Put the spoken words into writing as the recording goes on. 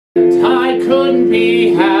I couldn't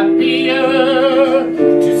be happier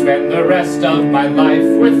to spend the rest of my life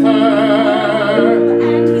with her.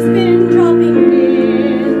 And he's been dropping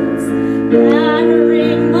hints that a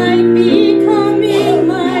ring might be coming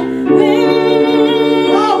my way.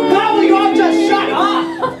 Oh, God, will you all just shut up?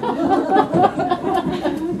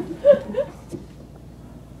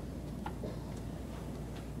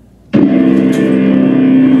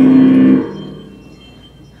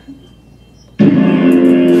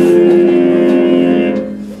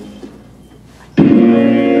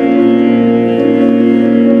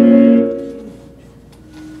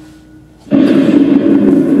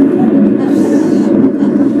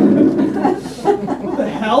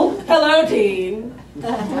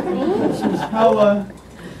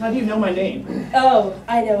 How do you know my name? Oh,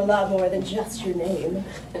 I know a lot more than just your name.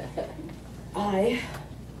 I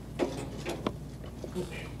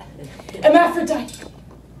am Aphrodite.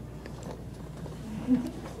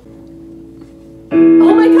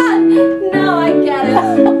 Oh my God! Now I get it.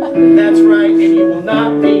 That's right, and you will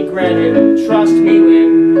not regret it. Trust me,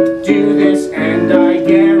 Lynn. Do this, and I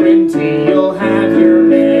guarantee you'll have your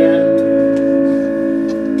man.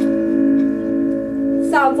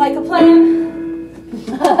 Sounds like a plan.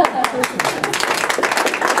 Can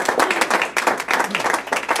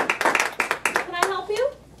I help you?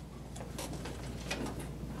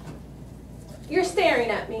 You're staring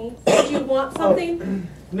at me. Did you want something?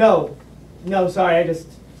 No, sorry, I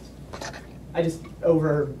just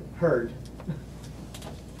overheard.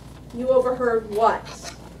 You overheard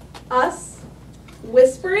what? Us?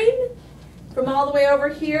 Whispering? From all the way over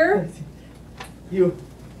here? You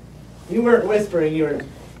weren't whispering, you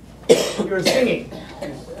were singing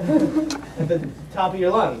at the top of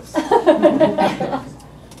your lungs.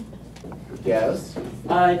 Yes?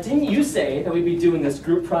 Didn't you say that we'd be doing this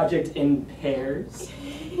group project in pairs?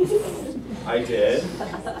 I did.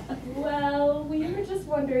 Well, we were just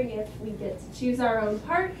wondering if we get to choose our own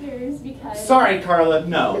partners because... Sorry, Carla,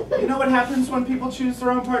 no. You know what happens when people choose their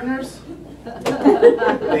own partners?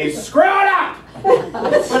 They screw it up!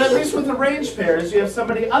 But at least with arranged pairs, you have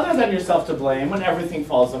somebody other than yourself to blame when everything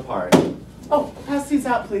falls apart. Oh, pass these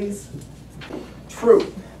out, please.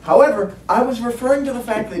 True. However, I was referring to the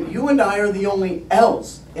fact that you and I are the only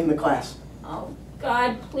L's in the class. Oh,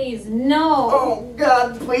 God, please, no. Oh,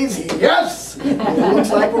 God, please, yes! It looks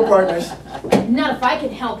like we're partners. Not if I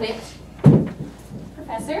can help it.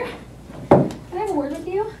 Professor, can I have a word with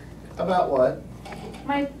you? About what?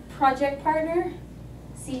 My project partner.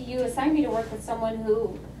 See, you assigned me to work with someone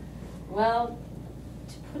who, well,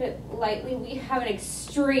 to put it lightly, we have an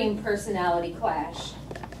extreme personality clash.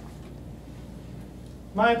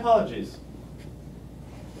 My apologies.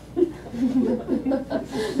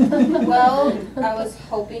 Well, I was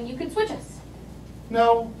hoping you could switch us.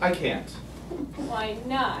 No, I can't. Why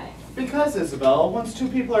not? Because, Isabel, once two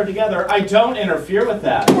people are together, I don't interfere with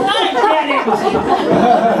that. I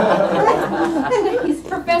get it! Please,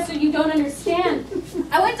 Professor, you don't understand.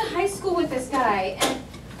 I went to high school with this guy, and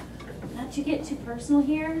not to get too personal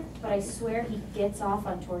here, but I swear he gets off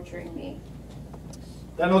on torturing me.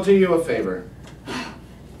 Then I'll do you a favor.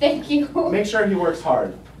 Thank you. Make sure he works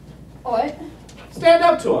hard. What? Stand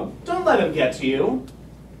up to him. Don't let him get to you.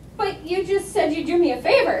 But you just said you'd do me a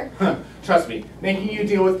favor. Trust me, making you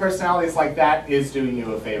deal with personalities like that is doing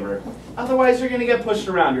you a favor. Otherwise, you're going to get pushed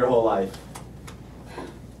around your whole life.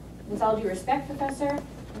 With all due respect, Professor,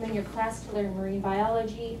 I'm in your class to learn marine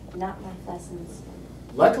biology, not life lessons.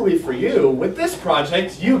 Luckily for you, with this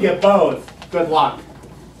project, you get both. Good luck.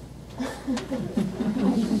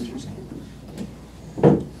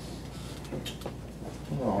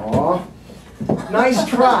 Aww. Nice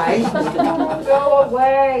try. Go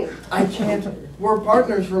away. I can't. We're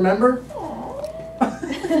partners, remember?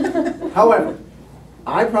 However,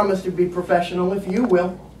 I promise to be professional if you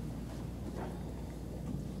will.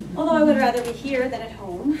 Although I would rather be here than at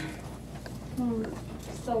home.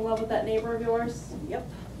 Still in love with that neighbor of yours? Yep.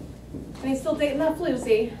 And he's still dating that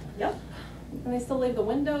floozy? Yep. And they still leave the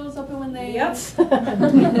windows open when they... Yep.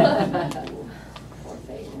 Poor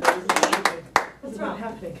thing. What's not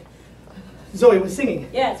happening? Zoe was singing.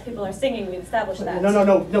 Yes, people are singing. We've established that.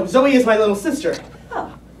 No. Zoe is my little sister.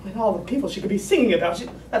 Oh. And all the people she could be singing about,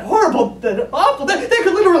 that horrible, that awful, there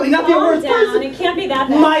could literally not be a worse person. It can't be that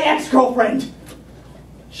bad. My ex-girlfriend.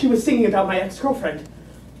 She was singing about my ex-girlfriend.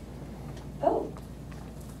 Oh.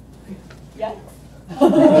 Yeah.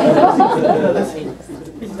 No, this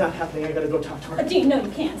is not happening. I gotta go talk to her. Dean, no, you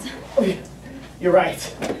can't. Oh, yeah. You're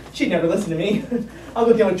right. She'd never listen to me. I'll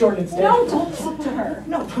go deal with Jordan instead. No, don't talk to her.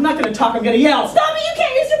 No, I'm not gonna talk. I'm gonna yell. Stop it! You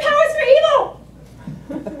can't use your powers for evil!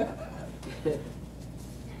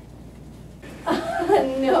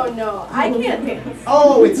 No, Oh no, I can't dance.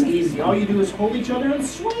 Oh, it's easy. All you do is hold each other and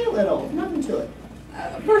sway a little. Nothing to it.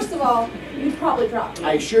 First of all, you'd probably drop me.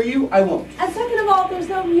 I assure you, I won't. And second of all, there's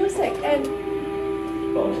no music, and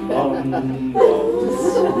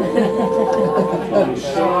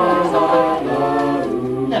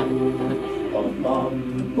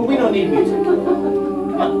But we don't need music.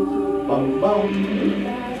 Come on. Bum,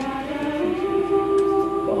 bum.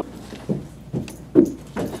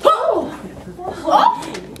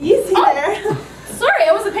 oh, easy there. Sorry,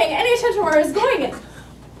 I wasn't paying any attention where I was going.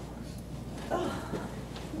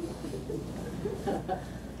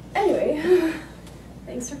 Anyway,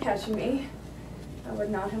 thanks for catching me. I would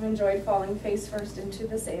not have enjoyed falling face first into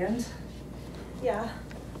the sand. Yeah,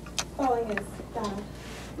 falling is bad.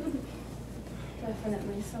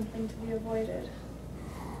 Definitely something to be avoided.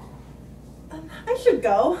 I should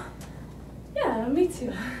go. Yeah, me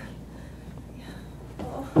too. Yeah.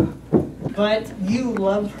 Oh. But you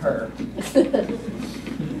love her.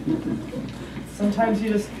 Sometimes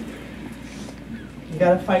you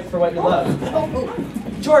gotta fight for what you love. Oh,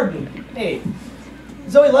 Jordan, hey,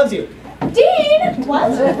 Zoe loves you. Dean!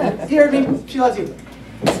 What? You heard me, she loves you.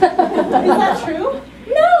 Is that true?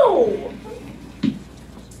 No!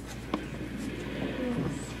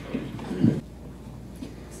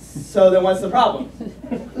 So then what's the problem?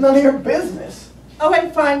 None of your business. Okay,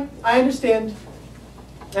 fine, I understand.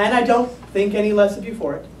 And I don't think any less of you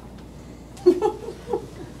for it.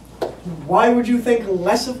 Why would you think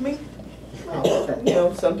less of me? Well, you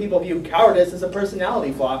know, some people view cowardice as a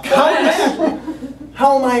personality flaw. Cowardice?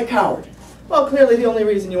 How am I a coward? Well, clearly the only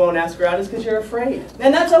reason you won't ask her out is because you're afraid.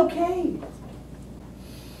 And that's okay.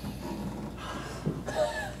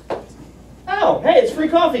 Oh, hey, it's Free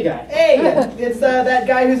Coffee Guy. Hey, it's that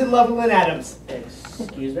guy who's in love with Lynn Adams.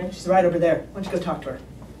 Excuse me? She's right over there. Why don't you go talk to her?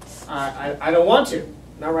 I don't want to.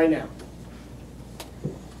 Not right now.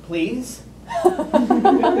 Please?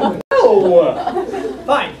 No!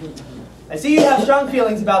 Fine. I see you have strong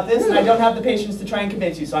feelings about this, and I don't have the patience to try and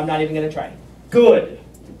convince you, so I'm not even going to try. Good.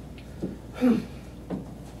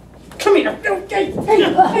 Come here.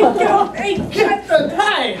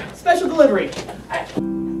 Hi. Special delivery.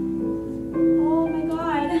 Oh my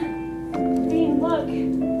god. Dean, look.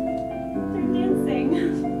 They're dancing.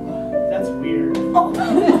 That's weird.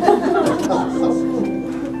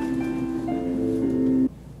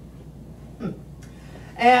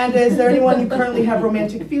 And is there anyone you currently have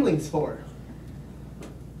romantic feelings for?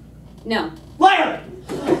 No. Liar!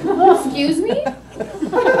 Excuse me?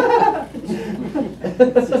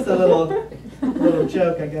 It's just a little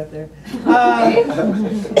joke I got there.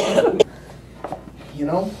 You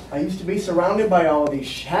know, I used to be surrounded by all of these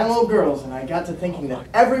shallow girls, and I got to thinking that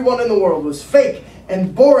everyone in the world was fake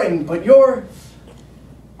and boring, but you're,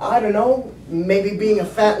 I don't know, maybe being a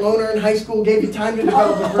fat loner in high school gave you time to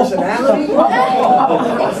develop a personality?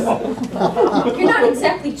 You're not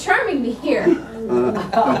exactly charming me here.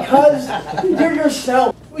 Because you're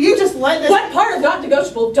yourself. Will you just let this... What part of not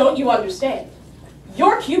negotiable don't you understand?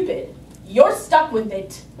 You're Cupid. You're stuck with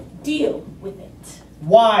it. Deal with it.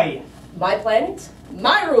 Why? My planet,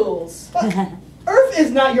 my rules. Earth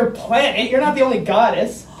is not your planet. You're not the only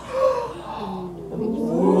goddess.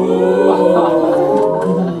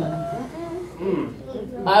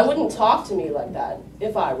 I wouldn't talk to me like that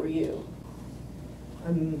if I were you.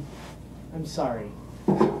 I'm sorry.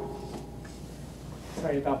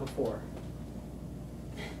 Sorry about before.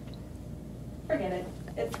 Forget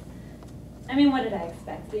it. I mean, what did I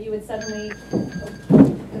expect? That you would suddenly...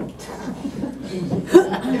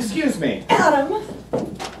 Excuse me. Adam!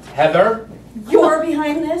 Heather? You're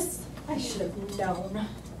behind this? I should have known.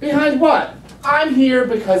 Behind what? I'm here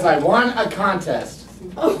because I won a contest.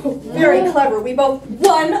 Oh, very clever. We both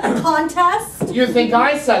won a contest. You think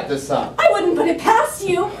I set this up? I wouldn't put it past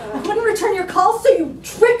you. I wouldn't return your calls, so you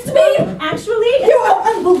tricked me. Actually, you are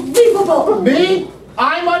unbelievable. Me?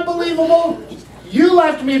 I'm unbelievable? You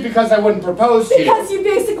left me because I wouldn't propose to you. Because you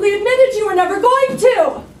basically admitted you were never going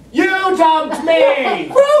to. You dumped me!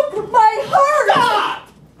 Broke my heart. Stop!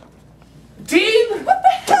 Dean? What the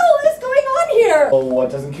hell is going on here? Oh, what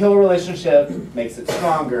doesn't kill a relationship makes it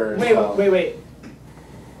stronger. Wait.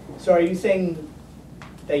 So are you saying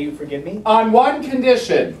that you forgive me? On one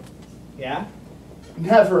condition. Yeah?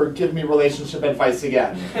 Never give me relationship advice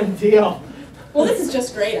again. Deal. Well, this is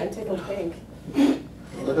just great. I'm tickled pink.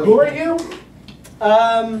 Who are you?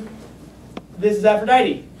 This is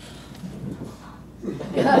Aphrodite.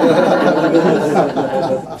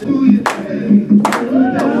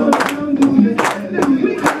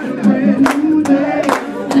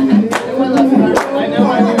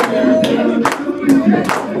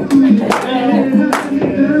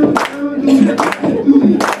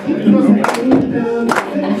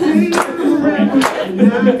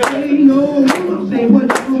 Now say no, say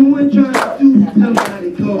what